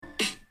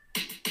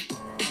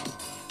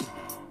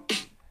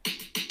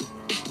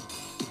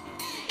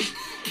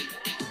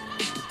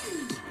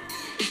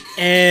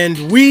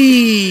And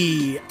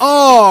we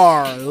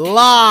are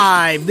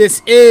live.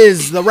 This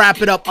is the Wrap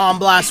It Up on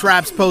Blast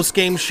Raps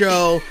post-game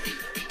show.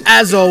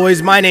 As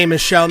always, my name is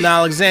Sheldon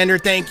Alexander.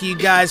 Thank you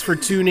guys for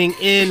tuning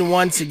in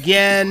once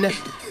again.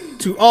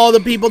 To all the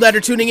people that are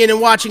tuning in and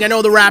watching, I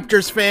know the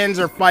Raptors fans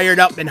are fired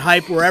up and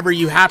hyped wherever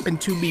you happen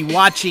to be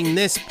watching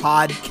this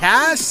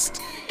podcast.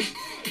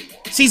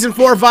 Season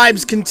 4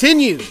 vibes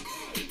continue.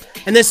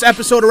 And this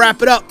episode of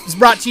Wrap It Up is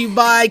brought to you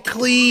by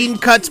Clean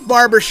Cuts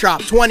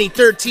Barbershop,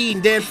 2013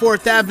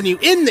 Danforth Avenue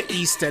in the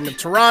East End of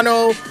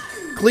Toronto.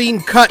 Clean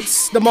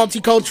Cuts, the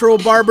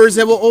multicultural barbers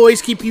that will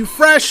always keep you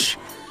fresh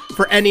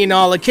for any and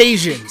all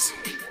occasions.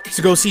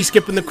 So go see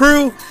Skip and the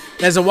crew.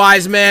 As a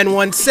wise man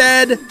once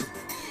said,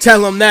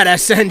 tell them that I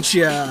sent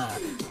ya.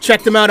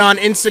 Check them out on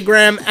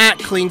Instagram at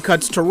Clean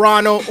Cuts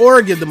Toronto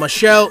or give them a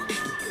shout,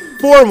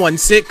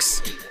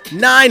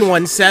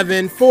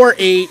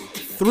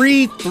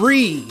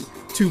 416-917-4833.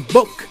 to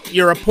book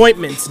your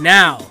appointments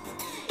now.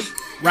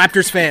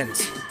 Raptors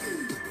fans,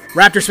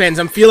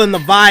 I'm feeling the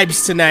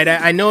vibes tonight.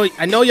 I know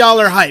y'all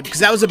are hyped because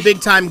that was a big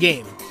time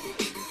game.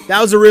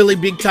 That was a really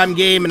big time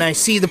game, and I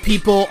see the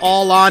people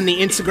all on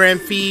the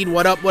Instagram feed.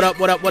 What up?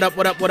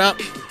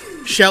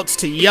 Shouts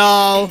to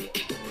y'all.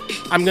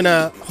 I'm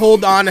gonna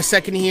hold on a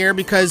second here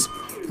because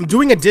I'm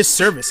doing a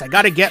disservice. I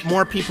gotta get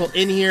more people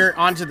in here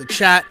onto the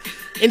chat.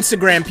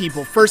 Instagram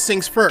people, first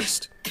things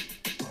first.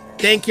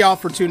 Thank y'all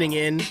for tuning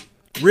in.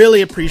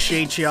 Really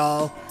appreciate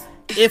y'all.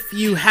 If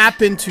you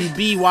happen to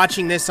be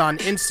watching this on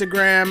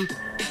Instagram,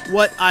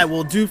 what I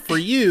will do for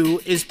you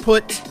is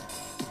put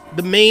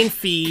the main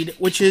feed,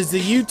 which is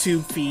the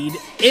YouTube feed,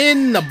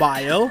 in the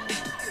bio.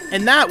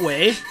 And that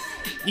way,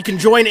 you can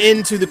join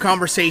into the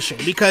conversation.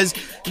 Because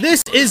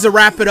this is the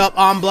Wrap It Up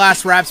on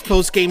Blast Raps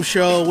post-game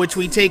show, which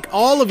we take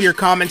all of your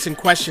comments and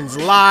questions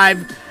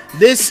live.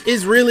 This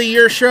is really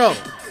your show.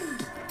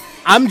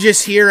 I'm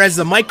just here as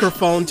the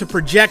microphone to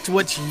project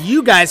what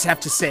you guys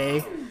have to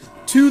say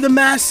to the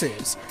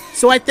masses.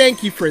 So I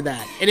thank you for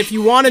that. And if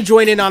you want to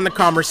join in on the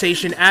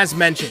conversation, as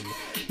mentioned,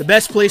 the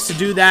best place to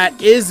do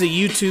that is the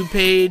YouTube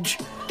page.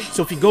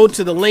 So if you go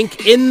to the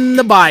link in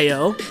the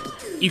bio,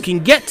 you can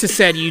get to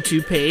said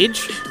YouTube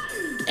page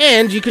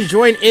and you can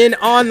join in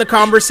on the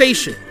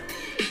conversation.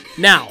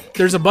 Now,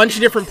 there's a bunch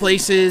of different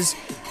places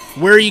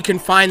where you can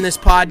find this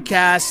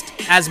podcast.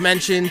 As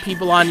mentioned,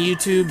 people on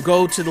YouTube,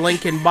 go to the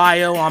link in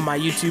bio on my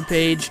YouTube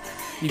page.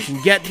 You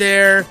can get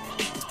there.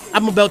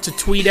 I'm about to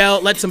tweet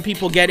out, let some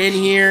people get in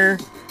here.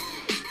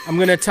 I'm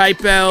going to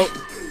type out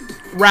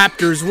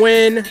Raptors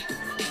win.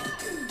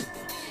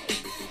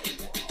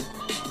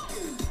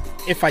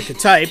 If I could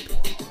type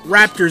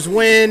Raptors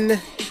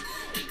win.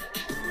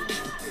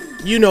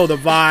 You know the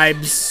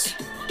vibes.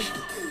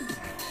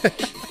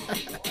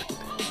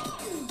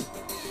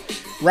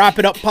 Wrap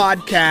It Up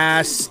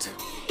podcast.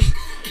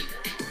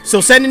 So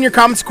send in your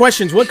comments and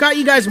questions. What got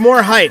you guys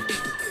more hype?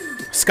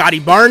 Scotty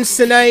Barnes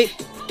tonight?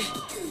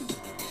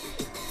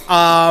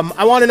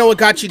 I want to know what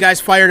got you guys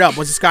fired up.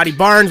 Was it Scotty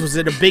Barnes? Was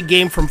it a big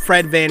game from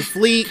Fred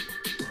VanVleet?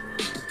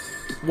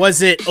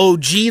 Was it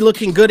OG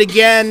looking good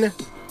again?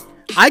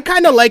 I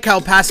kind of like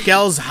how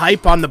Pascal's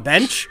hype on the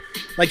bench.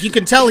 Like, you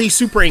can tell he's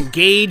super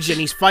engaged and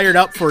he's fired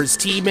up for his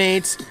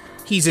teammates.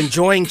 He's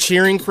enjoying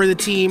cheering for the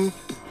team.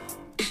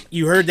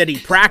 You heard that he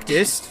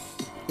practiced,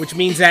 which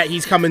means that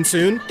he's coming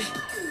soon,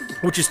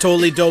 which is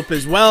totally dope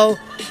as well.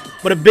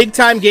 But a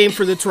big-time game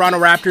for the Toronto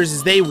Raptors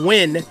is they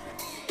win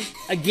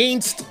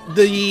against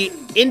the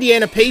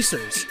Indiana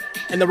Pacers.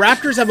 And the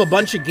Raptors have a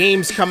bunch of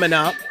games coming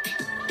up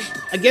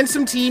against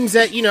some teams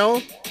that, you know,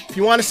 if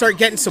you want to start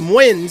getting some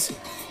wins,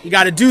 you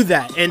got to do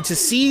that. And to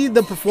see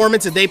the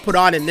performance that they put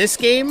on in this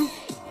game,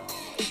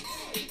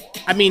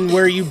 I mean,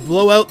 where you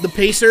blow out the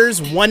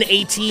Pacers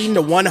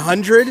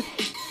 118-100,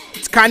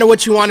 it's kind of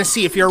what you want to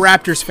see if you're a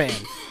Raptors fan.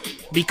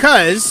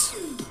 Because,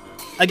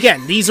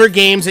 again, these are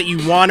games that you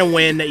want to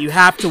win, that you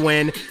have to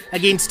win,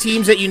 against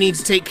teams that you need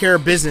to take care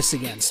of business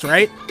against,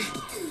 right?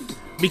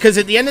 Because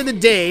at the end of the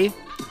day,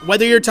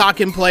 whether you're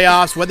talking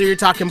playoffs, whether you're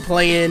talking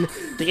play-in,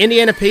 the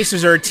Indiana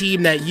Pacers are a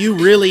team that you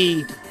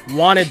really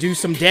want to do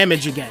some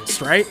damage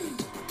against, right?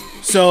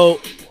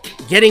 So,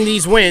 getting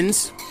these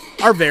wins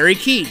are very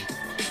key.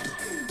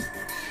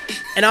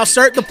 And I'll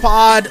start the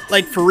pod,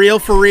 like, for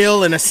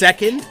real, in a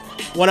second.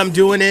 What I'm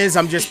doing is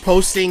I'm just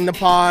posting the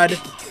pod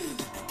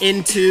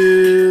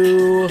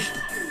into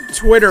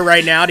Twitter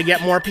right now to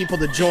get more people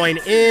to join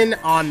in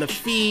on the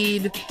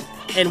feed,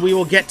 and we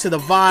will get to the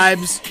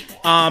vibes.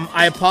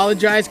 I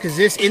apologize because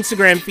this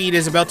Instagram feed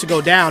is about to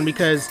go down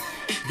because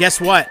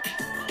guess what?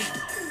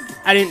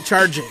 I didn't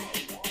charge it.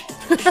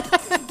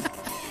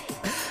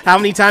 How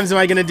many times am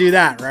I going to do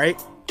that,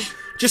 right?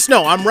 Just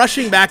know I'm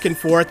rushing back and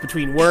forth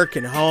between work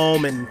and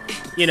home, and,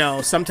 you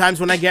know, sometimes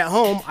when I get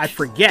home, I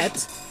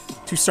forget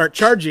to start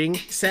charging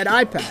said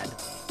iPad.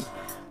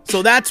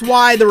 So that's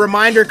why the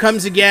reminder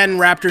comes again,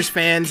 Raptors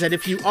fans, that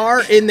if you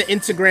are in the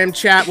Instagram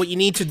chat, what you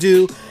need to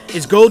do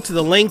is go to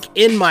the link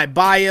in my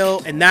bio,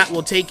 and that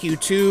will take you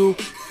to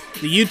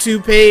the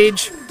YouTube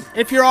page. And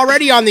if you're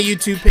already on the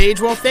YouTube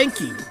page, well,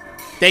 thank you.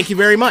 Thank you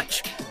very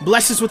much.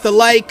 Bless us with a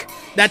like,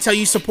 That's how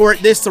you support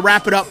this, the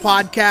Wrap It Up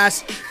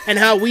podcast, and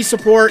how we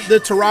support the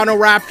Toronto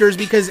Raptors,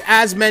 because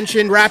as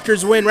mentioned,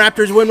 Raptors win,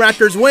 Raptors win,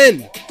 Raptors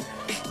win.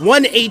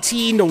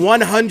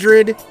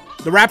 118-100.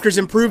 The Raptors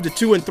improved to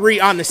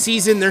 2-3 on the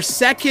season. Their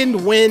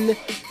second win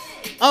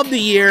of the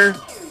year.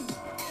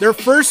 Their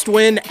first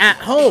win at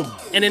home.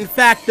 And in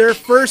fact, their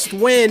first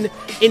win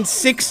in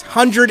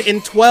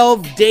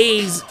 612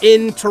 days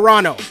in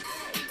Toronto.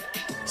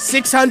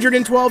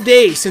 612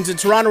 days since the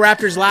Toronto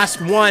Raptors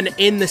last won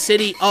in the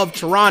city of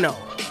Toronto.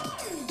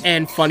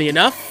 And funny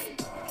enough,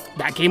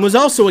 that game was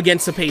also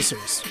against the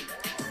Pacers.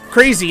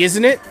 Crazy,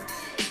 isn't it?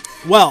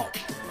 Well,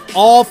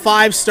 all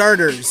 5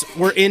 starters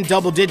were in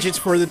double digits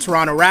for the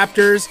Toronto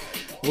Raptors,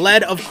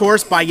 led, of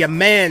course, by your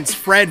man's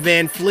Fred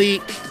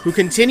VanVleet, who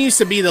continues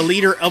to be the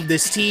leader of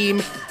this team.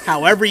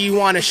 However you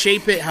want to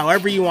shape it,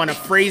 however you want to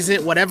phrase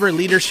it, whatever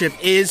leadership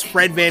is,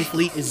 Fred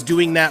VanVleet is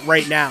doing that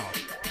right now.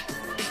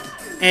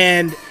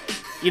 And,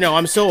 you know,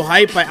 I'm so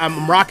hyped.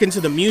 I'm rocking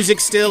to the music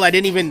still. I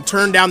didn't even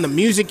turn down the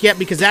music yet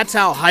because that's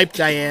how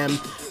hyped I am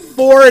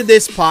for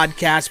this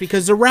podcast,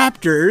 because the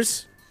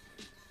Raptors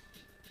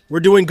were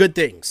doing good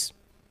things.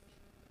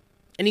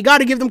 And you got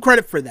to give them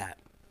credit for that.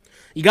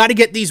 You got to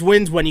get these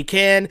wins when you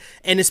can,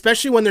 and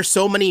especially when there's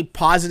so many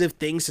positive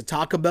things to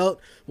talk about.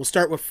 We'll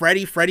start with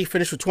Freddie. Freddie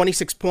finished with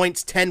 26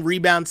 points, 10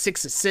 rebounds,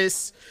 6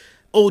 assists.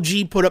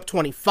 OG put up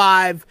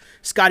 25.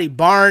 Scotty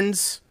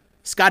Barnes,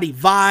 Scotty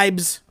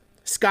Vibes,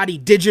 Scotty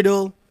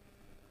Digital.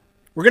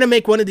 We're going to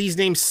make one of these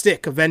names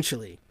stick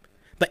eventually.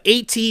 But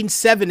 18,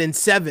 7, and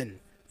 7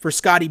 for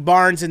Scotty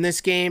Barnes in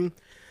this game.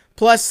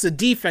 Plus the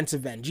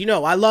defensive end. You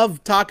know, I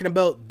love talking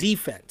about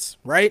defense,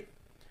 right?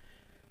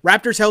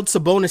 Raptors held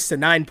Sabonis to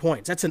 9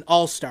 points. That's an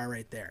all-star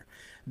right there.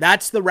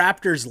 That's the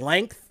Raptors'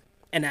 length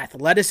and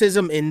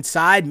athleticism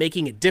inside,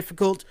 making it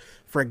difficult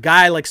for a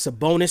guy like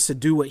Sabonis to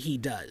do what he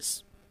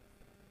does.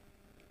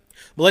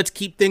 But let's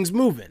keep things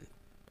moving,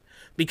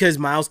 because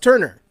Miles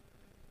Turner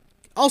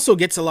also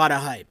gets a lot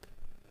of hype.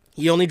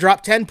 He only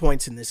dropped 10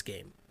 points in this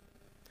game.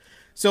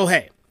 So,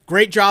 hey,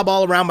 great job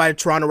all around by the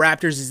Toronto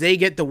Raptors as they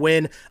get the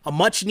win, a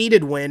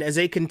much-needed win, as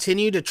they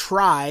continue to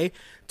try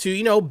to,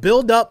 you know,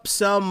 build up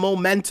some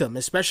momentum,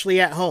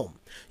 especially at home.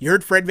 You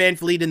heard Fred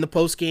VanVleet in the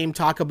postgame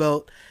talk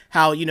about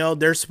how, you know,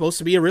 they're supposed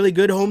to be a really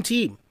good home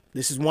team.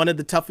 This is one of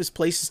the toughest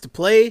places to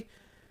play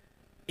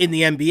in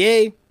the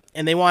NBA,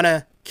 and they want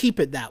to keep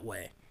it that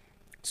way.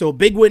 So a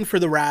big win for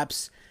the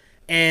Raps.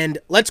 And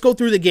let's go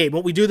through the game.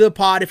 What we do to the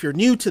pod, if you're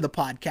new to the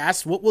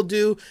podcast, what we'll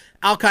do,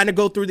 I'll kind of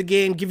go through the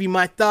game, give you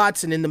my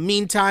thoughts, and in the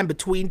meantime,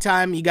 between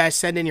time, you guys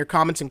send in your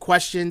comments and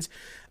questions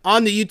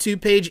on the YouTube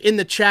page in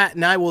the chat,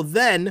 and I will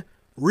then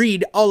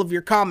read all of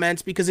your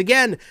comments, because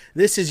again,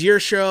 this is your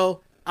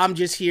show. I'm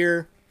just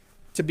here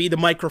to be the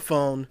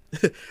microphone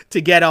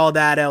to get all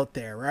that out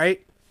there,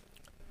 right?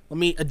 Let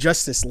me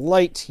adjust this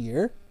light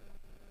here.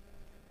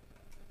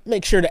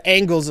 Make sure the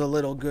angle's a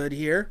little good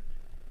here.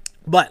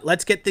 But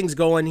let's get things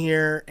going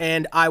here,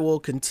 and I will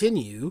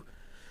continue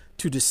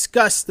to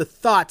discuss the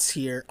thoughts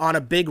here on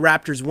a big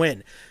Raptors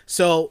win.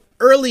 So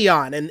early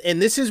on, and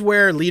this is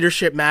where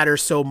leadership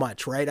matters so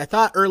much, right? I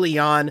thought early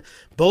on,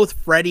 both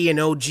Freddie and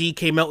OG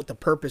came out with a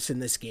purpose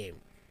in this game,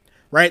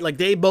 right? Like,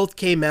 they both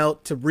came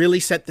out to really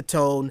set the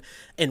tone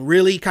and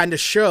really kind of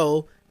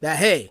show that,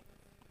 hey,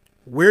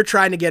 we're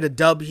trying to get a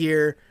dub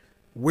here.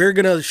 We're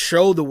going to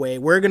show the way.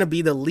 We're going to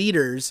be the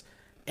leaders,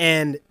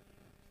 and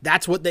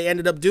that's what they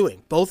ended up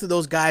doing. Both of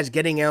those guys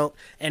getting out,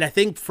 and I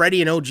think Freddie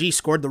and OG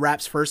scored the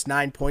Raps' first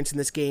 9 points in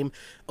this game.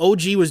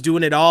 OG was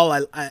doing it all.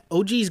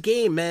 OG's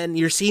game, man,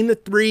 you're seeing the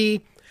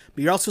three,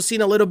 but you're also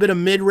seeing a little bit of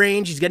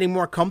mid-range. He's getting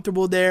more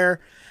comfortable there,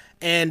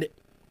 and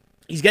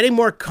he's getting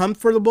more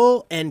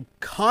comfortable and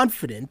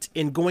confident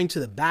in going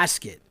to the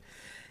basket.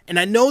 And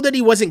I know that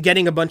he wasn't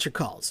getting a bunch of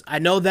calls. I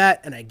know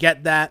that, and I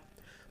get that,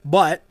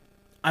 but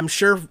I'm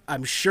sure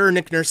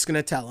Nick Nurse is going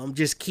to tell him,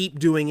 just keep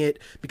doing it,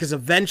 because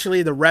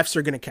eventually the refs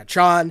are going to catch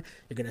on.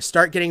 You're going to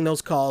start getting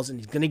those calls, and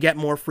he's going to get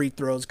more free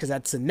throws, because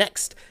that's the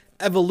next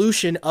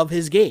evolution of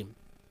his game.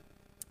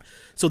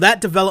 So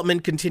that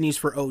development continues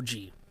for OG,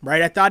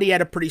 right? I thought he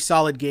had a pretty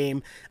solid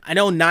game. I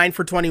know 9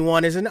 for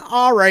 21 is an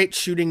all right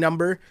shooting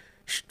number.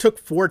 Took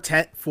 4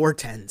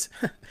 tens.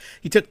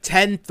 He took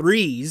 10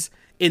 threes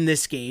in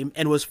this game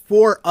and was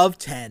 4 of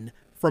 10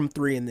 from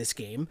 3 in this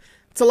game.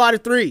 It's a lot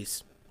of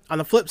threes. On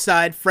the flip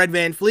side, Fred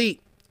VanVleet,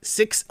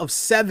 6 of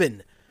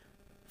 7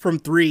 from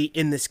 3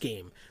 in this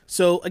game.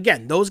 So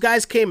again, those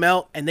guys came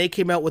out, and they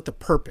came out with a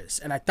purpose.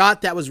 And I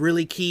thought that was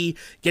really key,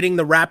 getting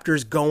the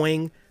Raptors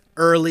going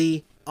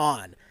early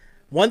on.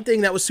 One thing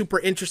that was super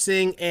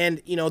interesting,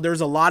 and you know, there's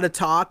a lot of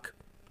talk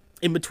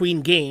in between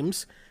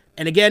games.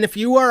 And again, if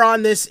you are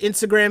on this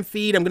Instagram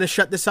feed, I'm going to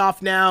shut this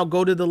off now.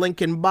 Go to the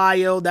link in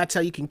bio. That's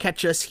how you can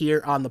catch us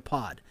here on the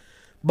pod.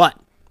 But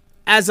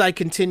as I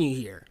continue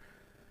here,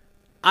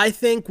 I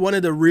think one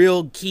of the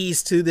real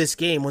keys to this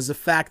game was the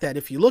fact that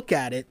if you look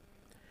at it,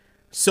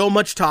 so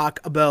much talk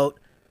about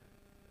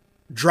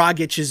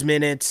Dragic's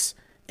minutes,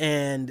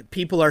 and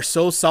people are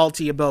so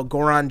salty about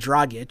Goran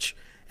Dragic.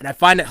 And I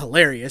find it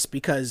hilarious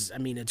because, I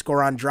mean, it's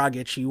Goran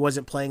Dragic. He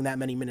wasn't playing that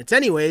many minutes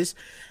anyways.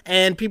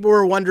 And people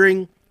were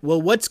wondering,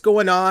 well, what's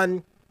going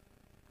on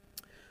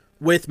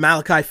with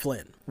Malachi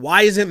Flynn?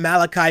 Why isn't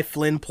Malachi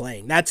Flynn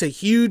playing? That's a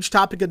huge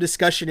topic of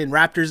discussion in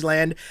Raptors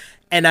land.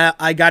 And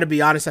I got to be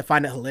honest, I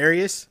find it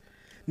hilarious.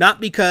 Not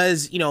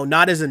because,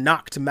 not as a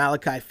knock to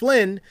Malachi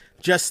Flynn,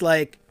 just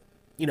like,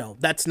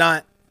 that's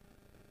not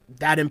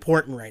that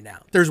important right now.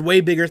 There's way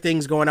bigger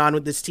things going on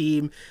with this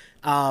team.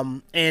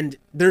 And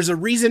there's a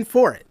reason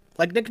for it.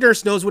 Like, Nick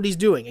Nurse knows what he's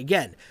doing.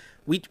 Again,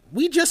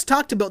 we just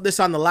talked about this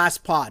on the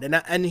last pod,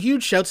 and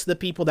huge shouts to the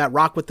people that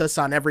rock with us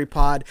on every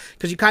pod,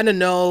 because you kind of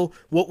know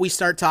what we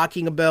start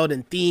talking about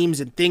and themes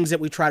and things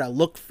that we try to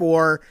look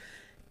for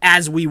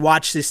as we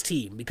watch this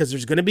team, because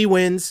there's going to be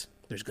wins,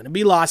 there's going to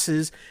be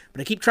losses,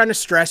 but I keep trying to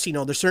stress,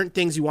 there's certain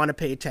things you want to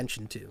pay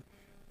attention to.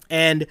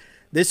 And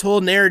this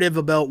whole narrative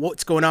about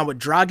what's going on with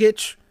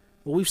Dragic,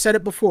 well, we've said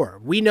it before.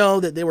 We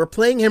know that they were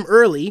playing him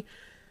early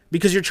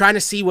because you're trying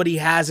to see what he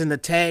has in the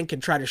tank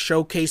and try to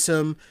showcase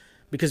him,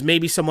 because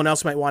maybe someone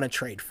else might want to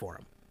trade for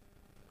him.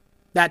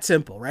 That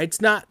simple, right?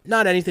 It's not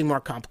anything more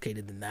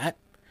complicated than that.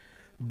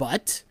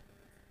 But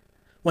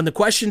when the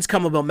questions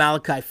come about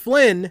Malachi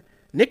Flynn,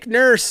 Nick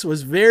Nurse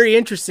was very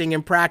interesting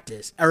in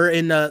practice, or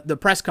in the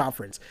press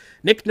conference.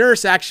 Nick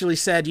Nurse actually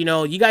said,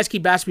 you guys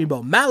keep asking me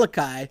about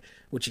Malachi.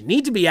 What you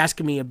need to be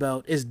asking me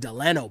about is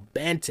Delano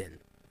Banton.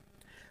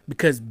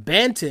 Because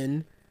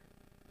Banton,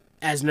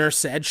 as Nurse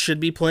said, should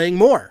be playing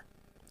more.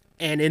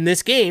 And in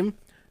this game,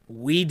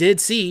 we did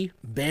see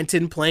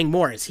Banton playing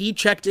more as he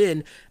checked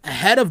in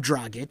ahead of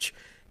Dragic,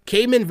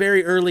 came in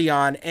very early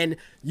on, and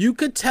you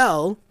could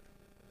tell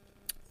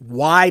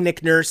why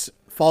Nick Nurse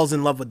falls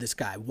in love with this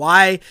guy,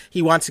 why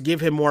he wants to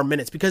give him more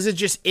minutes, because it's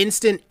just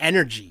instant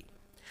energy.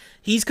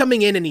 He's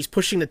coming in and he's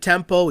pushing the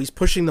tempo, he's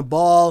pushing the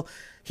ball,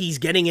 he's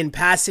getting in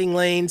passing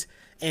lanes,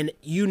 and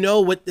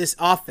with this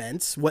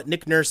offense, what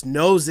Nick Nurse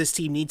knows this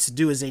team needs to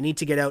do is they need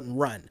to get out and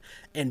run,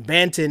 and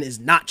Banton is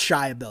not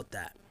shy about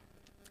that.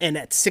 And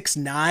at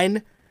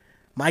 6'9",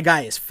 my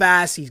guy is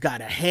fast. He's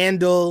got a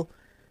handle.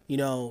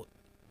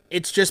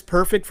 It's just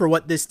perfect for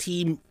what this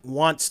team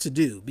wants to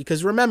do.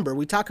 Because remember,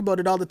 we talk about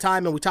it all the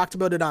time, and we talked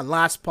about it on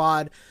last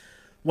pod.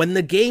 When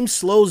the game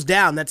slows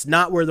down, that's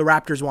not where the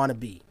Raptors want to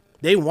be.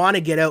 They want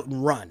to get out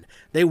and run.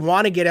 They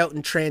want to get out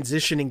and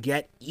transition and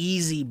get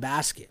easy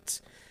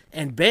baskets.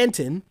 And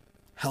Banton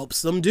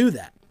helps them do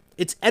that.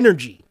 It's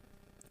energy,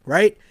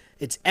 right?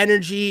 It's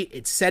energy,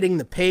 it's setting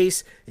the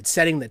pace, it's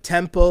setting the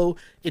tempo,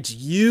 it's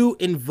you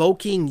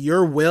invoking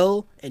your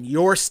will and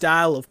your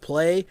style of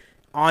play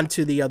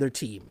onto the other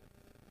team.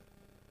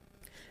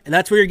 And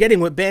that's what you're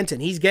getting with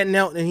Banton. He's getting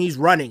out and he's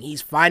running.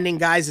 He's finding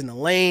guys in the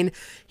lane.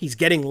 He's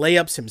getting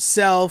layups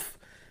himself.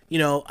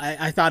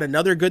 I thought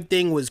another good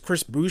thing was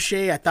Chris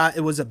Boucher. I thought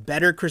it was a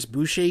better Chris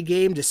Boucher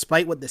game,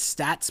 despite what the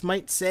stats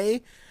might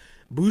say.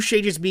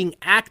 Boucher just being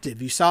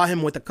active. You saw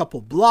him with a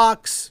couple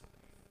blocks.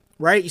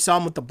 Right? You saw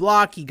him with the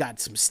block. He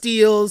got some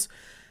steals.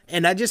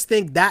 And I just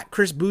think that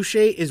Chris Boucher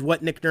is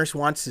what Nick Nurse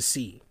wants to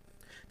see.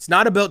 It's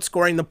not about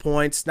scoring the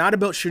points. It's not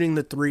about shooting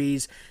the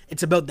threes.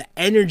 It's about the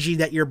energy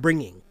that you're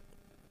bringing.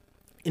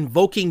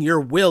 Invoking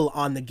your will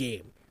on the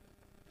game.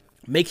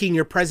 Making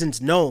your presence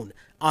known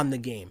on the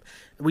game.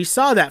 We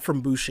saw that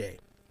from Boucher.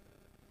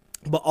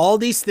 But all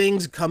these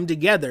things come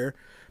together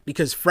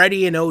because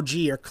Freddie and OG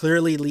are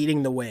clearly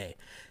leading the way.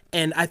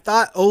 And I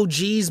thought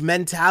OG's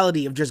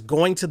mentality of just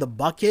going to the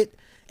bucket,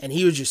 and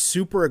he was just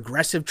super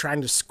aggressive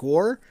trying to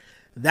score,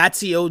 that's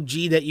the OG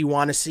that you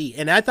want to see.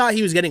 And I thought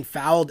he was getting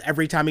fouled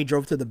every time he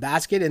drove to the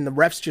basket, and the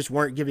refs just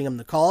weren't giving him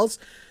the calls.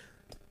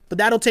 But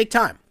that'll take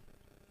time.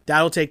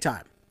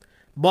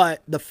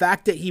 But the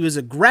fact that he was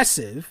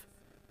aggressive,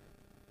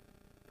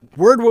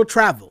 word will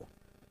travel.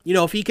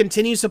 If he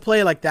continues to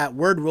play like that,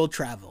 word will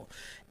travel.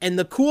 And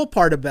the cool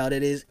part about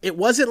it is it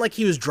wasn't like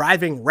he was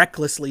driving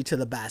recklessly to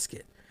the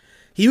basket.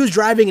 He was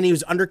driving and he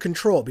was under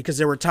control, because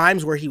there were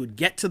times where he would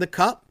get to the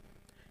cup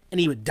and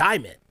he would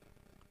dime it.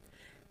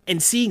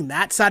 And seeing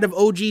that side of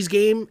OG's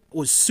game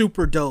was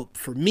super dope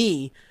for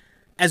me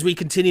as we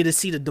continue to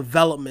see the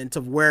development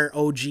of where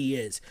OG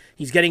is.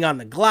 He's getting on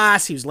the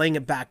glass. He was laying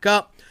it back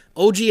up.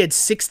 OG had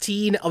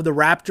 16 of the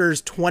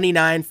Raptors'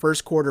 29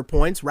 first quarter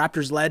points.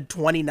 Raptors led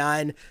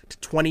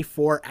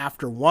 29-24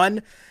 after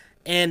one.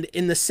 And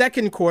in the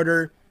second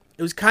quarter,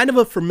 it was kind of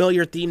a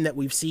familiar theme that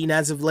we've seen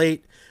as of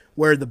late,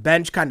 where the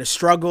bench kind of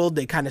struggled.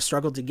 They kind of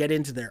struggled to get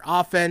into their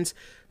offense.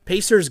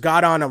 Pacers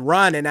got on a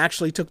run and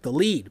actually took the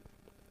lead.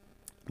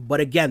 But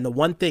again, the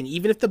one thing,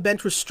 even if the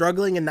bench was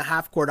struggling in the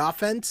half-court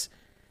offense,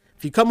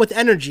 if you come with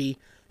energy,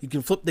 you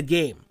can flip the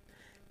game.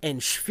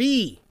 And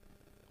Shvee,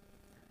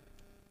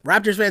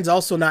 Raptors fans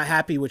also not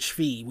happy with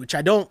Shvee, which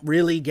I don't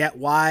really get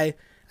why.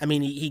 I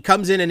mean, he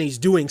comes in and he's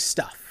doing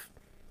stuff.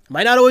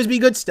 Might not always be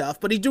good stuff,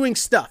 but he's doing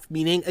stuff,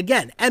 meaning,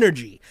 again,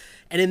 energy.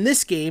 And in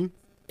this game,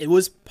 it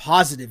was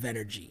positive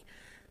energy.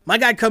 My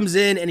guy comes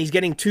in and he's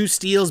getting 2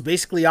 steals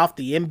basically off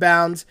the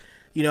inbounds,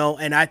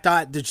 and I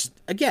thought,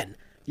 again,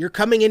 you're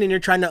coming in and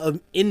you're trying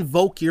to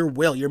invoke your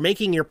will. You're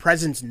making your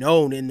presence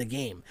known in the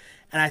game.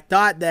 And I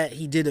thought that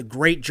he did a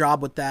great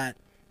job with that.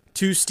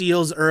 2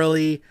 steals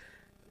early.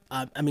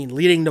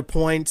 Leading to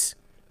points.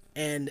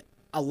 And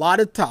a lot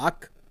of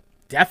talk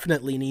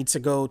definitely needs to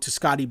go to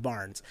Scottie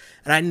Barnes.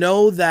 And I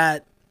know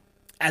that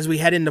as we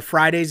head into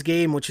Friday's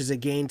game, which is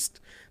against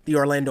the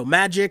Orlando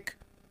Magic,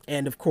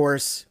 and of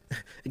course,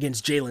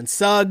 against Jalen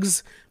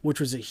Suggs, which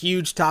was a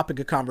huge topic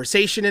of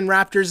conversation in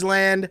Raptors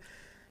land,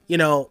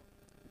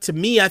 to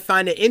me, I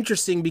find it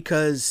interesting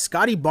because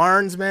Scottie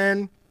Barnes,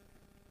 man,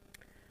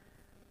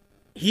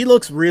 he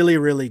looks really,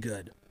 really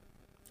good.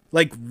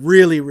 Like,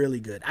 really,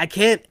 really good. I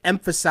can't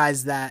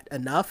emphasize that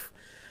enough.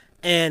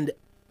 And,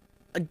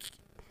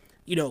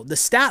 the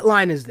stat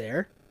line is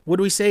there. What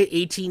do we say?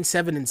 18,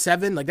 7, and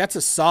 7? Like, that's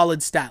a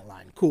solid stat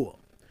line. Cool.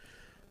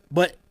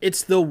 But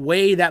it's the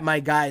way that my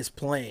guy is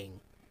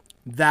playing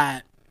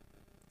that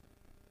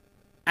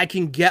I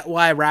can get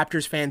why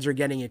Raptors fans are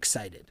getting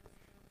excited.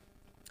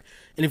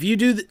 And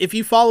if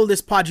you follow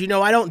this pod,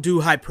 I don't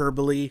do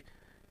hyperbole.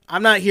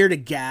 I'm not here to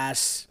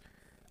gas.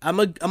 I'm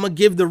a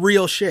give the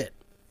real shit.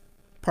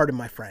 Pardon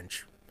my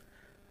French.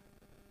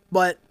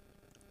 But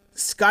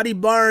Scottie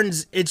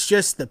Barnes, it's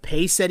just the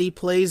pace that he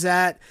plays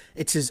at.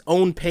 It's his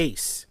own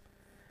pace,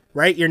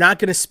 right? You're not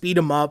going to speed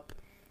him up.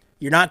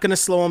 You're not going to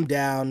slow him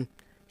down.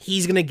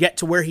 He's going to get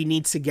to where he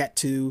needs to get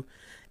to.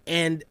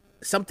 And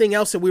something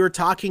else that we were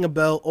talking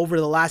about over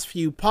the last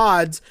few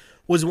pods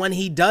was when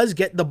he does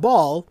get the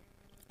ball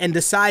and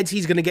decides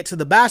he's going to get to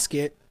the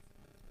basket,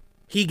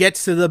 he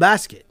gets to the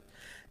basket.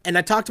 And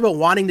I talked about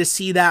wanting to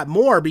see that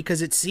more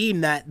because it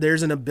seemed that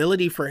there's an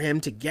ability for him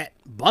to get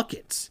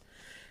buckets.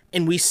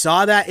 And we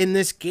saw that in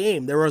this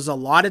game. There was a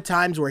lot of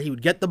times where he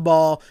would get the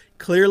ball,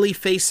 clearly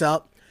face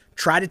up,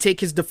 try to take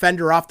his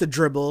defender off the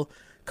dribble.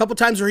 A couple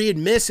times where he'd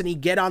miss and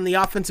he'd get on the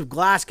offensive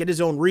glass, get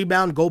his own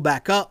rebound, go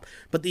back up.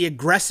 But the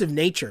aggressive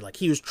nature, like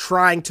he was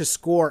trying to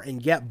score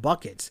and get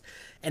buckets.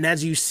 And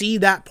as you see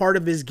that part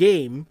of his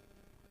game,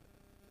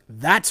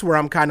 that's where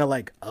I'm kind of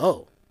like,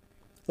 oh.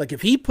 Like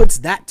if he puts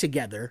that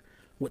together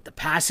with the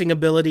passing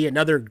ability,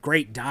 another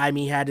great dime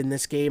he had in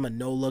this game, a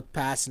no-look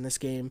pass in this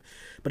game.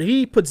 But if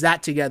he puts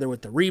that together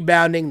with the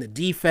rebounding, the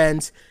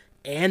defense,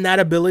 and that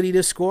ability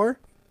to score,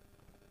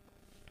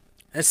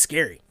 that's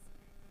scary.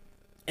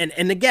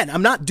 And again,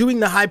 I'm not doing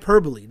the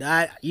hyperbole.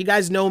 You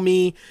guys know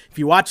me. If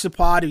you watch the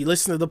pod, if you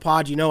listen to the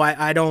pod,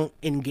 I don't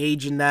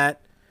engage in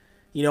that.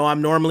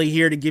 I'm normally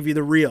here to give you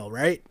the real,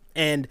 right?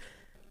 And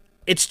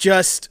it's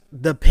just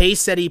the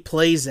pace that he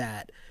plays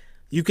at.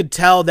 You could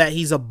tell that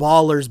he's a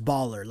baller's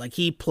baller. Like,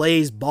 he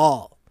plays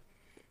ball.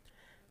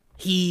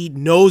 He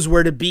knows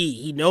where to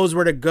be. He knows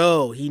where to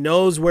go. He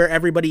knows where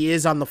everybody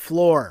is on the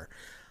floor.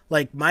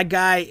 Like, my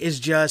guy is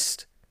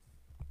just...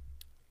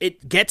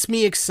 It gets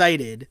me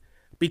excited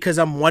because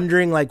I'm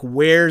wondering, like,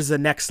 where's the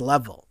next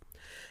level?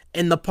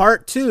 And the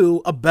part,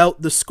 too,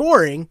 about the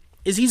scoring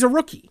is he's a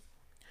rookie.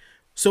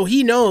 So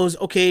he knows,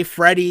 okay,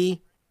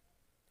 Freddie,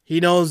 he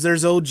knows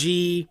there's OG,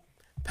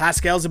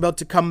 Pascal's about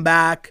to come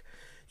back.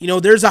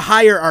 There's a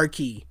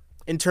hierarchy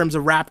in terms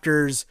of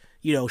Raptors,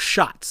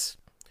 shots.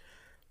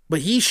 But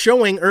he's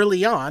showing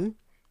early on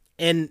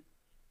and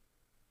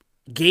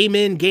game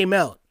in, game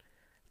out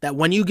that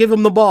when you give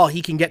him the ball,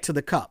 he can get to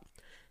the cup.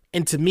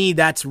 And to me,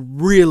 that's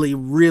really,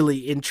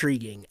 really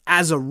intriguing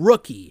as a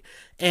rookie.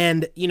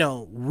 And,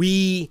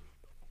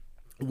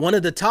 one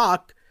of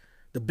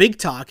the big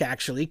talk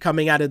actually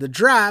coming out of the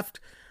draft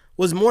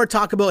was more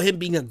talk about him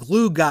being a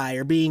glue guy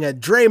or being a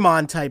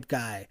Draymond type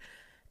guy.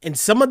 And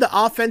some of the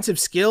offensive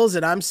skills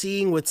that I'm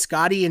seeing with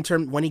Scottie in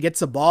terms when he gets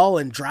the ball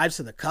and drives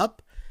to the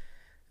cup,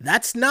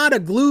 that's not a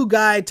glue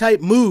guy type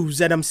moves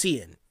that I'm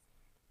seeing.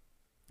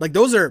 Like,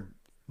 those are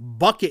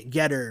bucket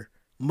getter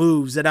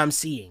moves that I'm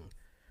seeing.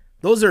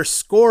 Those are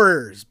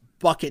scorers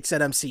buckets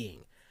that I'm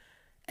seeing.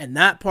 And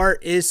that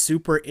part is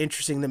super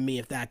interesting to me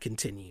if that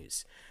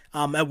continues.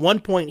 At one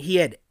point, he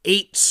had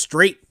 8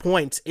 straight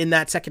points in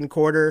that second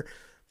quarter.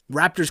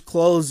 Raptors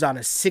closed on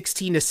a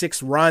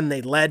 16-6 run.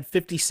 They led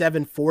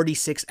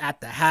 57-46 at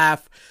the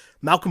half.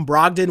 Malcolm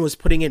Brogdon was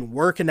putting in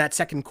work in that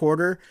second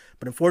quarter,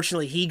 but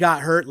unfortunately he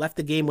got hurt, left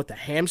the game with a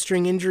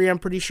hamstring injury, I'm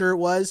pretty sure it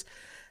was.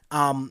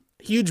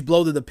 Huge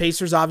blow to the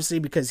Pacers, obviously,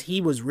 because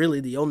he was really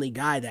the only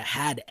guy that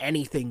had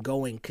anything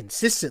going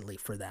consistently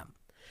for them.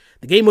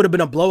 The game would have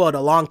been a blowout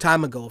a long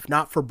time ago if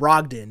not for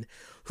Brogdon,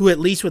 who at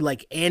least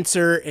would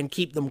answer and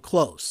keep them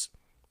close.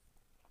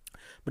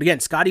 But again,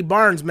 Scottie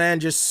Barnes, man,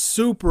 just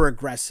super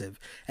aggressive.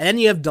 And then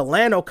you have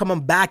Delano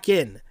coming back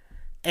in.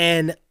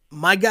 And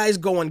my guy's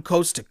going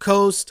coast to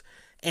coast.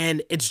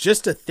 And it's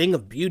just a thing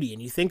of beauty.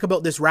 And you think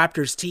about this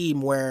Raptors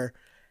team where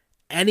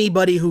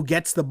anybody who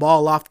gets the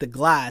ball off the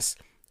glass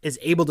is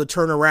able to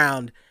turn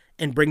around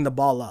and bring the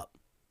ball up.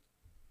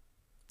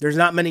 There's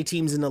not many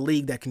teams in the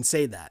league that can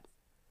say that.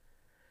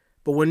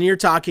 But when you're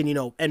talking,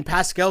 and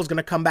Pascal's going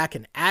to come back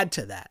and add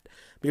to that.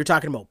 But you're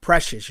talking about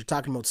Precious. You're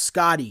talking about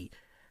Scottie.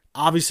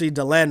 Obviously,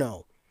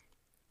 Delano.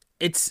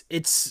 It's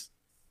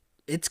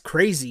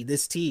crazy,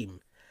 this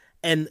team.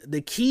 And the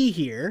key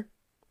here,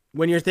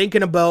 when you're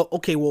thinking about,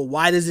 okay, well,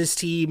 why does this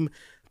team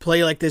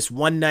play like this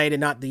one night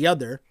and not the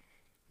other?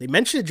 They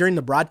mentioned it during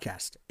the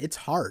broadcast. It's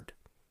hard.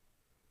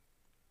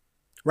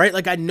 Right?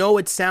 Like, I know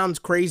it sounds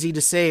crazy to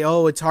say,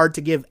 oh, it's hard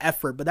to give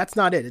effort, but that's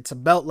not it. It's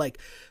about like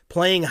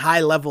playing high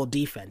level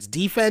defense.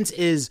 Defense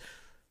is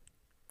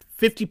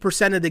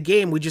 50% of the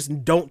game. We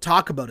just don't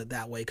talk about it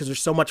that way because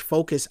there's so much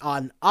focus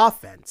on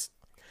offense.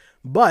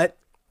 But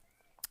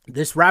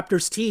this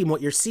Raptors team,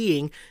 what you're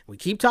seeing, we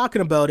keep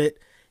talking about it,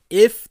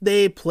 if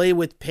they play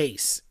with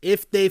pace,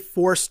 if they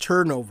force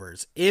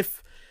turnovers,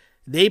 if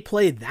they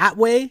play that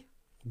way,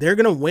 they're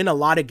going to win a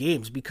lot of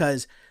games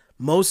because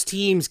most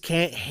teams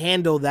can't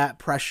handle that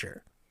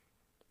pressure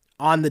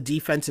on the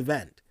defensive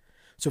end.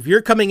 So if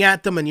you're coming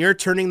at them and you're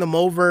turning them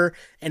over,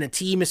 and a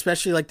team,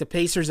 especially like the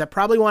Pacers, that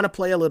probably want to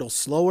play a little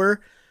slower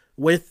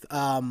with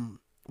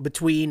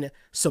between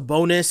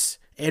Sabonis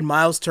and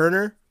Miles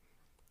Turner,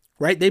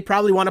 right? They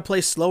probably want to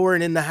play slower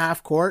and in the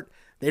half court.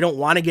 They don't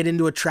want to get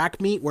into a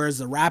track meet, whereas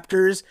the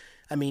Raptors,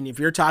 I mean, if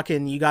you're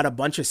talking, you got a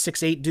bunch of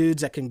 6'8"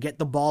 dudes that can get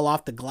the ball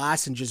off the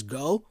glass and just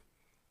go.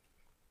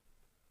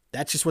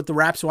 That's just what the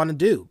Raps want to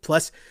do.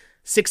 Plus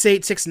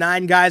 6'8",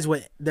 6'9" guys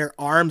with their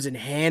arms and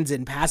hands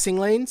in passing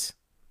lanes.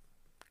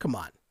 Come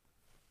on.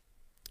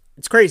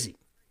 It's crazy,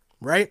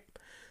 right?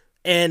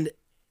 And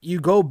you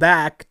go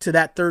back to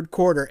that third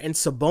quarter, and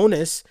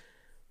Sabonis,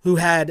 who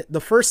had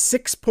the first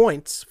 6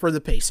 points for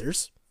the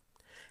Pacers,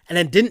 and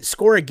then didn't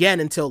score again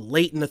until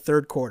late in the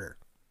third quarter.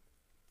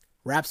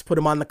 Raps put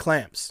him on the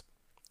clamps.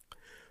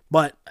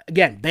 But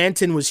again,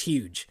 Banton was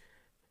huge.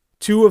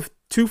 2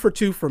 for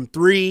 2 from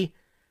 3.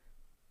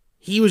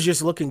 He was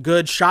just looking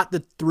good. Shot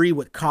the 3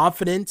 with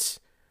confidence,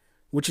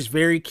 which is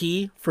very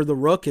key for the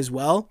Rook as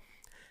well.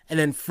 And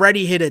then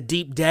Freddie hit a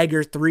deep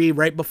dagger 3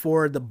 right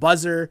before the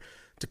buzzer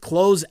to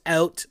close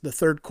out the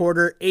third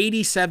quarter.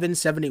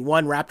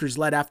 87-71. Raptors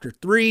led after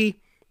 3.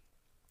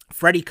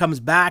 Freddie comes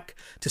back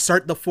to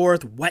start the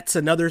fourth, wets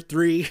another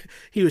 3.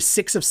 He was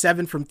 6 of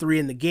 7 from 3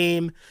 in the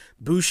game.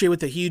 Boucher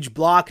with a huge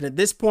block. And at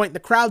this point, the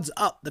crowd's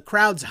up. The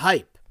crowd's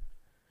hype.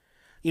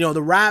 You know,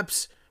 the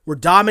Raps were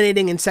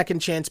dominating in second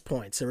chance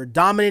points. They were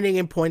dominating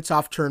in points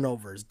off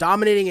turnovers,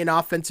 dominating in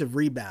offensive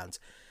rebounds.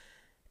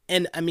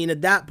 And I mean,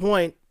 at that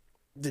point,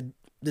 the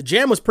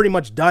jam was pretty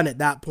much done at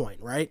that point,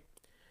 right?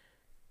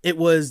 They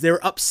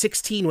were up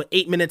 16 with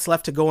 8 minutes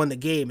left to go in the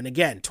game. And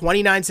again,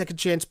 29 second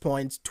chance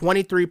points,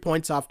 23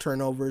 points off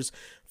turnovers,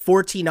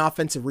 14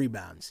 offensive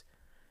rebounds.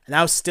 And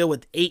that was still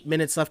with 8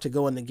 minutes left to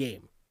go in the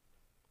game.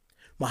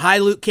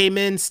 Mihailuk came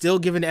in, still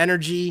giving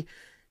energy.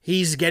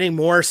 He's getting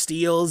more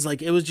steals.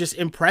 Like, it was just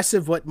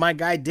impressive what my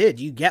guy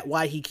did. You get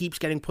why he keeps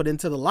getting put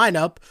into the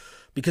lineup,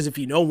 because if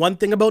you know one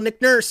thing about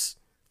Nick Nurse,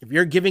 if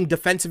you're giving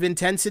defensive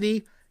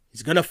intensity,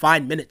 he's going to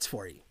find minutes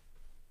for you.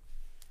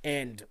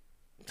 And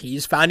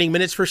he's finding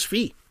minutes for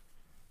Svi,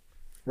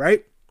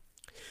 right?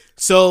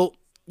 So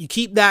you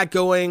keep that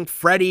going.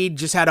 Freddie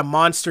just had a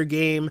monster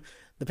game.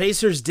 The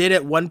Pacers did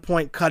at one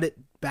point cut it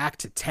back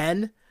to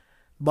 10,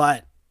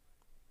 but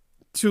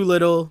too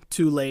little,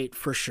 too late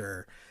for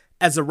sure,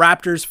 as the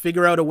Raptors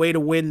figure out a way to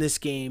win this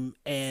game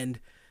and,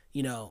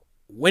 you know,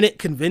 win it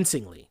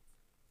convincingly.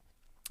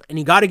 And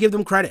you got to give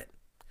them credit.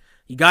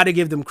 You got to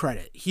give them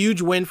credit.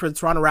 Huge win for the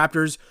Toronto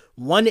Raptors,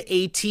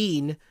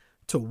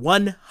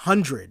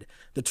 118-100.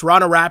 The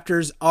Toronto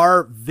Raptors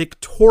are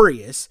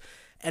victorious.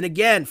 And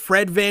again,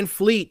 Fred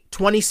VanVleet,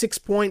 26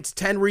 points,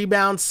 10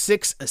 rebounds,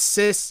 6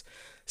 assists,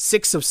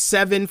 6 of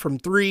 7 from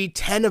 3,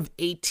 10 of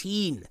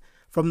 18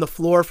 from the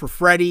floor for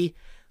Freddie.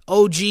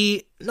 OG,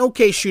 an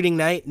okay shooting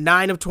night,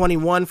 9 of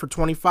 21 for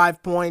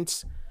 25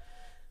 points.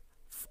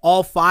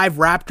 All 5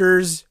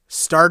 Raptors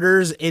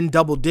starters in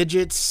double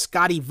digits.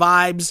 Scotty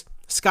Vibes,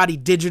 Scotty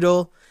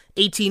Digital,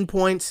 18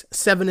 points,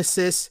 7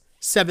 assists,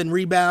 7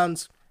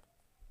 rebounds.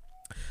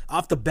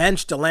 Off the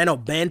bench, Delano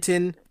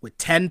Banton with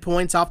 10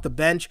 points off the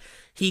bench.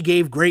 He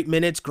gave great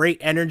minutes, great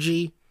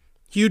energy.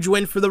 Huge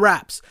win for the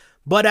Raps.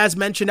 But as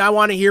mentioned, I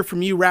want to hear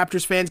from you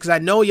Raptors fans because I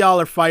know y'all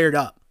are fired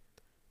up.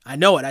 I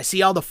know it. I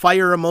see all the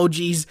fire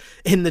emojis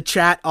in the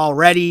chat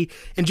already.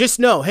 And just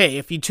know, hey,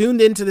 if you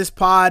tuned into this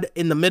pod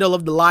in the middle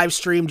of the live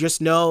stream,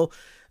 just know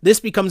this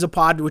becomes a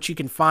pod which you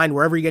can find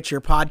wherever you get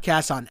your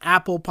podcasts, on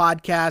Apple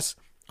Podcasts,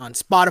 on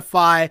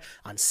Spotify,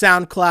 on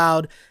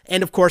SoundCloud,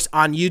 and of course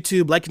on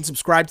YouTube. Like and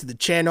subscribe to the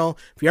channel.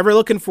 If you're ever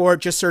looking for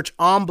it, just search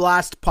On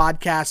Blast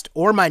Podcast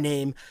or my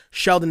name,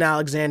 Sheldon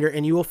Alexander,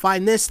 and you will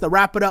find this, the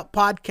Wrap It Up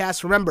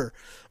Podcast. Remember,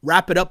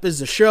 Wrap It Up is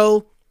the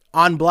show,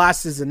 On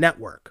Blast is the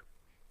network.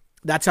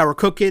 That's how we're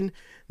cooking.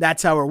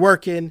 That's how we're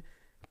working.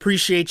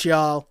 Appreciate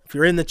y'all. If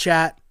you're in the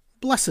chat,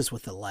 bless us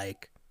with a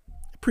like.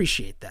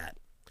 Appreciate that.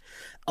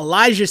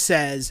 Elijah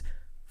says,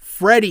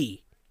 Fred,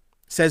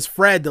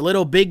 the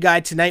little big guy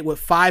tonight with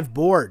 5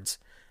 boards.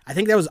 I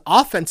think that was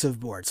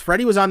offensive boards.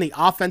 Freddie was on the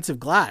offensive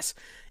glass.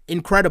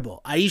 Incredible.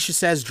 Aisha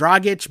says,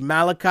 Dragic,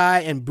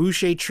 Malachi, and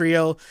Boucher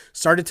trio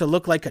started to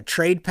look like a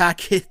trade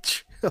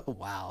package. Oh,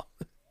 wow.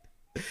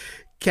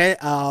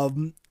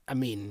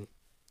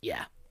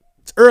 Yeah.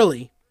 It's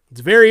early. It's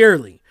very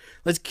early.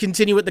 Let's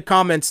continue with the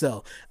comments,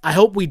 though. I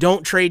hope we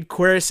don't trade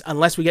Chris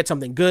unless we get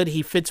something good.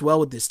 He fits well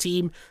with this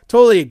team.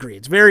 Totally agree.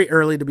 It's very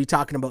early to be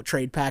talking about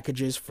trade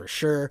packages, for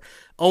sure.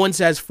 Owen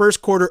says,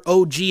 first quarter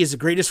OG is the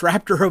greatest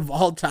Raptor of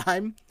all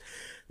time.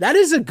 That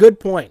is a good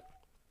point.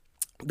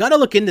 Got to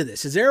look into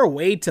this. Is there a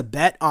way to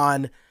bet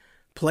on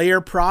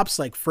player props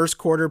like first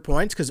quarter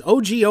points? Because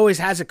OG always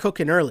has it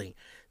cooking early.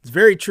 It's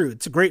very true.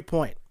 It's a great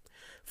point.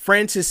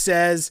 Francis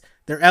says,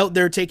 they're out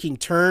there taking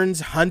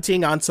turns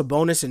hunting on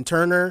Sabonis and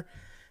Turner.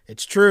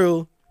 It's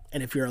true.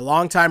 And if you're a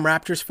longtime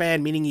Raptors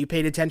fan, meaning you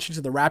paid attention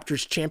to the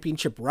Raptors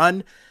championship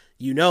run,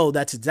 you know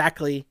that's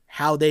exactly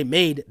how they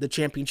made the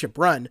championship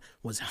run,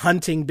 was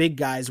hunting big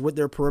guys with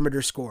their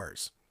perimeter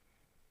scores.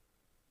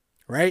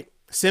 Right?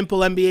 Simple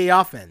NBA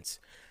offense.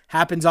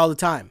 Happens all the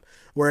time.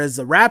 Whereas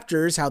the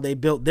Raptors, how they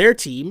built their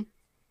team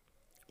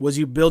was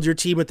you build your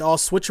team with all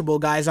switchable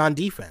guys on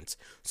defense.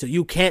 So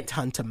you can't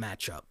hunt a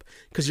matchup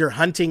because you're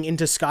hunting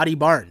into Scotty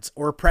Barnes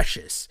or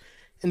Precious.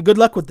 And good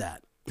luck with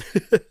that.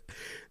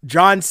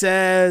 John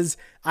says,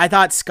 I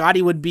thought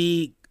Scotty would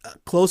be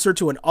closer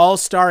to an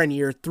all-star in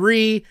year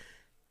 3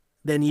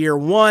 than year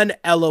 1.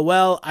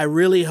 LOL. I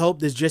really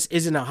hope this just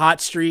isn't a hot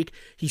streak.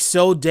 He's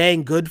so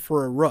dang good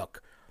for a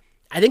rook.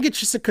 I think it's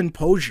just a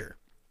composure.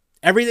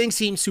 Everything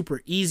seems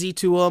super easy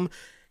to him.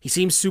 He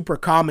seems super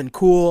calm and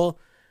cool.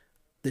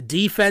 The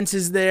defense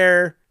is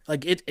there.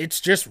 Like it's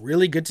just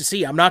really good to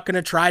see. I'm not going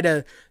to try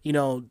to,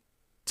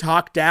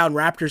 talk down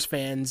Raptors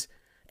fans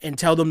and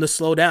tell them to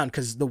slow down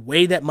because the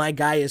way that my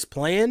guy is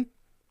playing,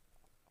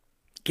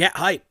 get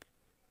hype.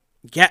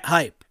 Get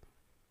hype.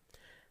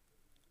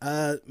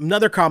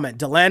 Another comment.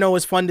 Delano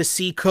was fun to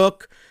see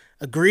cook.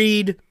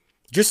 Agreed.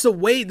 Just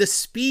the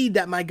speed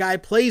that my guy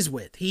plays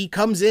with. He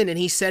comes in and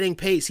he's setting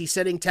pace. He's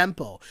setting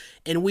tempo.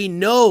 And we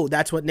know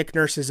that's what Nick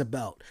Nurse is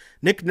about.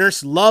 Nick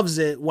Nurse loves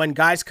it when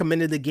guys come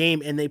into the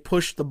game and they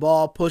push the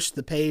ball, push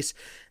the pace.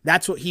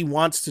 That's what he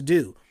wants to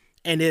do.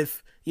 And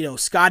if,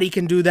 Scotty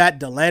can do that,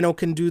 Delano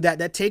can do that,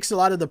 that takes a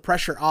lot of the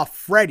pressure off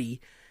Freddie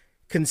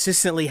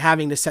consistently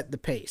having to set the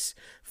pace.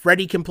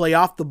 Freddie can play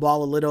off the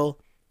ball a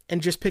little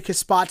and just pick his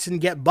spots and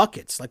get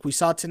buckets like we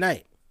saw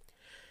tonight.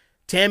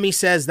 Tammy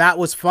says that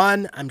was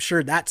fun. I'm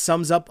sure that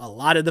sums up a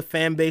lot of the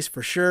fan base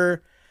for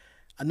sure.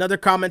 Another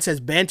comment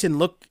says Banton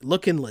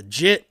looking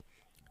legit.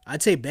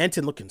 I'd say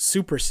Banton looking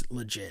super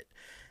legit.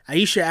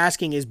 Aisha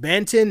asking, is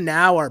Banton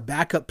now our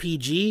backup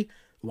PG?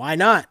 Why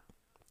not?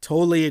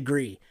 Totally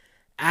agree.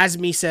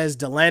 Asmi says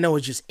Delano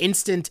is just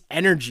instant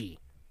energy,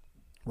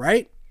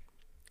 right?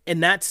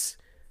 And that's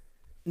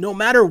no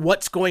matter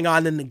what's going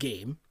on in the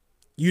game,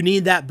 you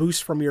need that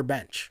boost from your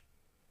bench.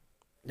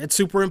 That's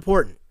super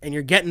important. And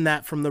you're getting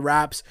that from the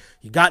Raps.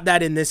 You got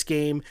that in this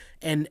game.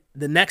 And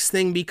the next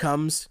thing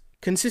becomes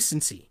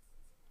consistency,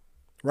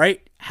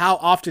 right? How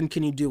often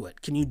can you do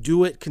it? Can you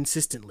do it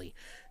consistently?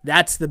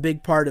 That's the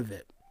big part of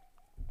it.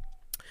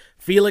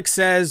 Felix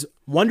says,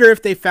 wonder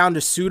if they found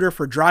a suitor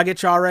for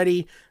Dragic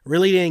already.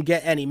 Really didn't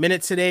get any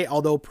minutes today,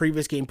 although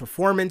previous game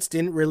performance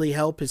didn't really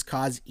help his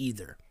cause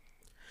either.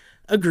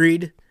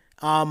 Agreed.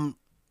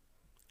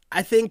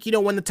 I think,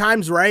 when the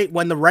time's right,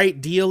 when the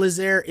right deal is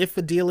there, if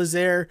a deal is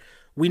there,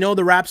 we know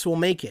the Raps will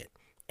make it.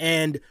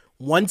 And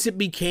once it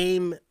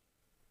became,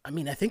 I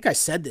think I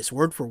said this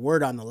word for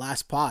word on the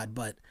last pod,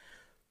 but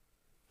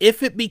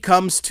if it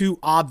becomes too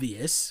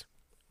obvious,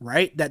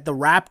 right, that the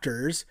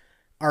Raptors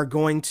are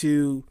going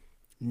to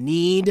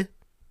need,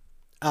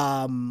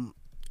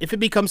 if it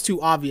becomes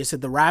too obvious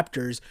that the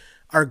Raptors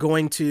are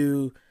going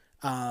to,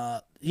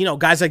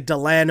 guys like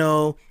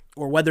Delano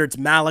or whether it's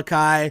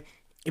Malachi,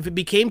 if it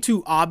became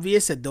too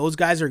obvious that those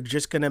guys are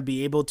just going to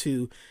be able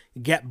to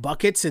get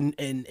buckets and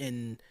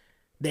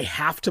they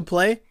have to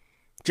play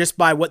just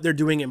by what they're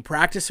doing in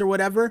practice or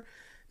whatever,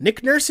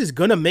 Nick Nurse is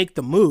going to make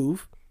the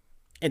move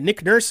and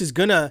Nick Nurse is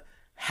going to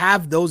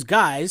have those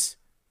guys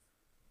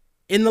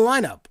in the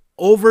lineup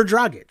over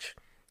Dragic.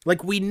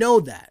 Like, we know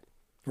that,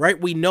 right?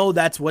 We know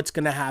that's what's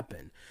going to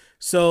happen.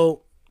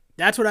 So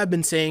that's what I've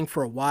been saying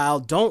for a while.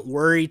 Don't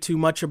worry too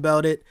much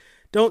about it.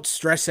 Don't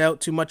stress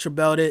out too much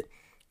about it.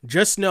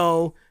 Just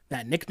know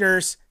that Nick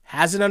Nurse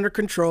has it under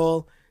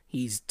control.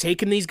 He's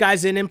taken these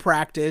guys in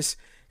practice,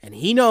 and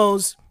he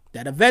knows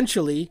that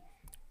eventually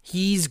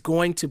he's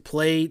going to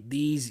play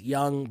these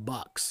young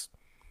bucks.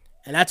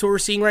 And that's what we're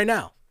seeing right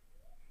now.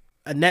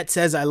 Annette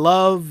says, I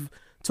love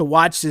to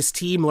watch this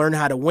team learn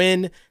how to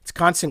win. It's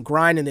constant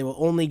grind, and they will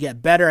only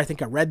get better. I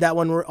think I read that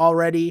one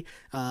already.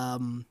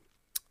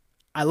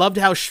 I loved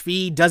how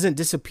Shvi doesn't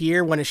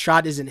disappear when his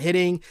shot isn't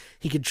hitting.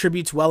 He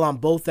contributes well on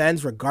both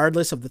ends,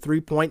 regardless of the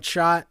three-point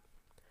shot.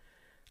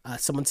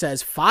 Someone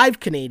says 5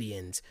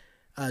 Canadians.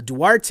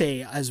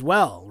 Duarte as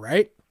well,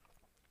 right?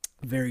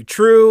 Very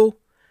true.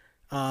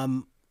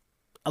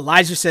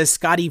 Elijah says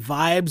Scotty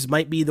Vibes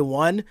might be the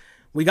one.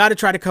 We got to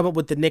try to come up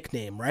with the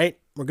nickname, right?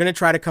 We're going to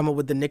try to come up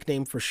with the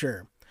nickname for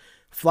sure.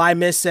 Fly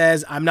Miss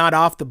says, I'm not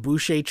off the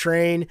Boucher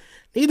train.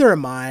 Neither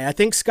am I. I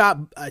think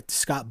Scott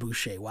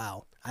Boucher,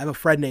 wow. I have a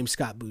friend named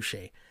Scott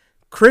Boucher.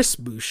 Chris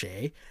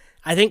Boucher.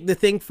 I think the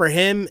thing for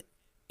him,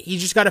 he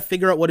just got to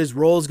figure out what his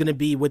role is going to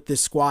be with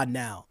this squad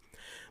now.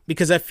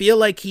 because I feel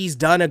like he's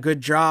done a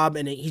good job,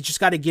 and he's just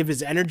got to give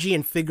his energy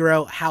and figure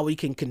out how he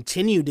can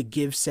continue to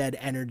give said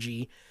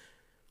energy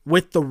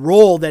with the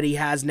role that he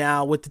has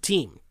now with the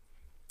team.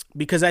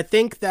 Because I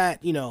think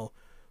that,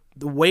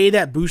 the way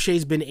that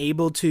Boucher's been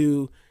able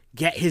to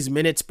get his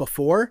minutes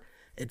before,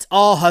 it's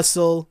all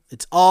hustle,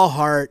 it's all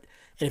heart,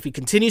 and if he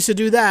continues to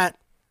do that,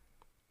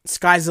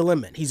 sky's the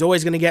limit. He's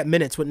always going to get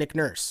minutes with Nick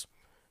Nurse.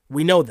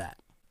 We know that.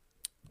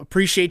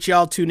 Appreciate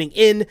y'all tuning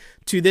in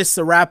to this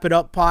The Wrap It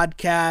Up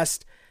podcast.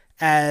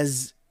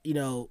 As,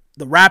 the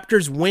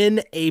Raptors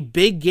win a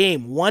big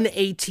game,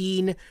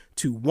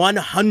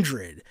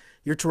 118-100.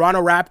 Your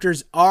Toronto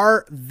Raptors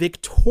are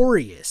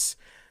victorious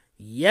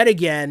yet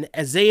again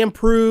as they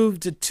improve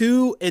to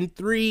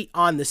 2-3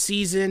 on the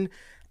season.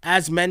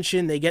 As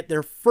mentioned, they get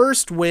their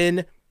first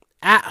win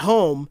at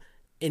home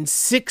in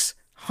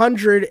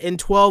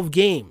 612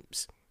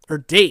 games. Or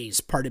days,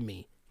 pardon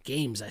me.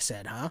 Games, I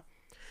said, huh?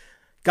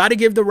 Got to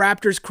give the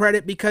Raptors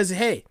credit because,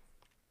 hey,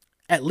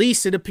 at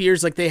least it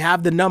appears like they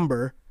have the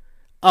number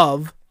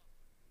of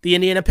the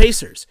Indiana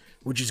Pacers,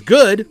 which is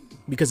good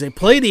because they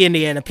play the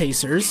Indiana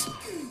Pacers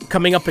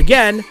coming up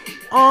again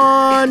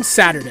on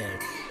Saturday.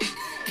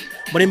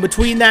 But in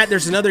between that,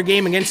 there's another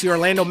game against the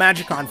Orlando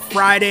Magic on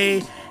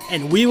Friday,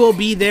 and we will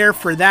be there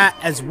for that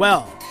as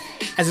well.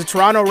 As the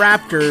Toronto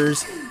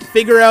Raptors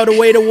figure out a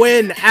way to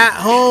win at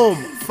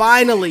home,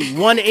 finally,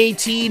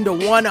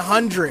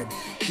 118-100.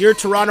 Your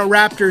Toronto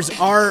Raptors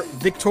are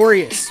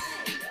victorious.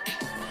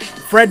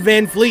 Fred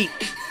VanVleet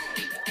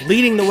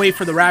leading the way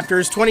for the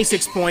Raptors,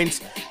 26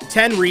 points,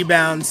 10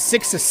 rebounds,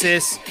 6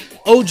 assists.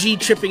 OG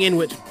chipping in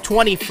with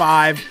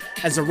 25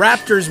 as the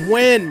Raptors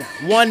win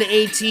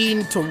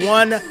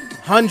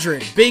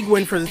 118-100. Big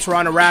win for the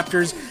Toronto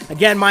Raptors.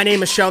 Again, my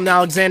name is Sheldon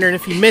Alexander, and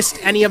if you missed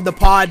any of the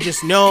pod,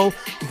 just know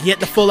you can get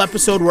the full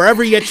episode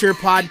wherever you get your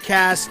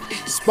podcast: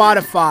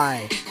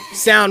 Spotify,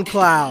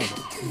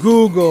 SoundCloud,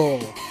 Google,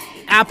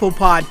 Apple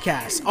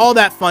Podcasts, all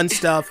that fun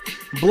stuff.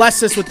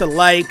 Bless us with the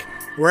like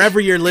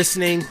wherever you're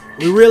listening.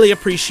 We really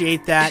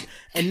appreciate that.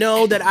 And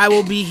know that I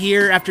will be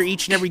here after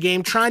each and every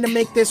game trying to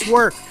make this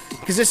work,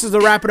 because this is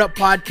the Wrap It Up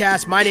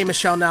podcast. My name is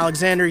Sheldon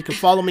Alexander. You can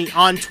follow me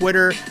on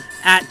Twitter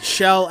at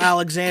Shell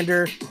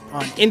Alexander,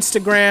 on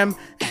Instagram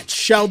at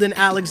Sheldon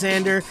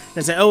Alexander.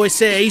 As I always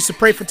say, I used to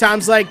pray for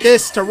times like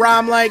this to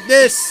rhyme like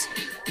this.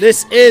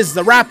 This is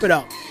the Wrap It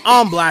Up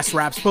on Blast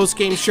Raps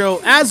post-game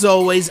show. As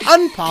always,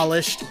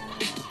 unpolished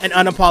and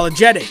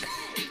unapologetic.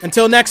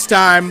 Until next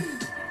time,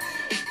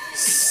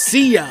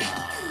 see ya.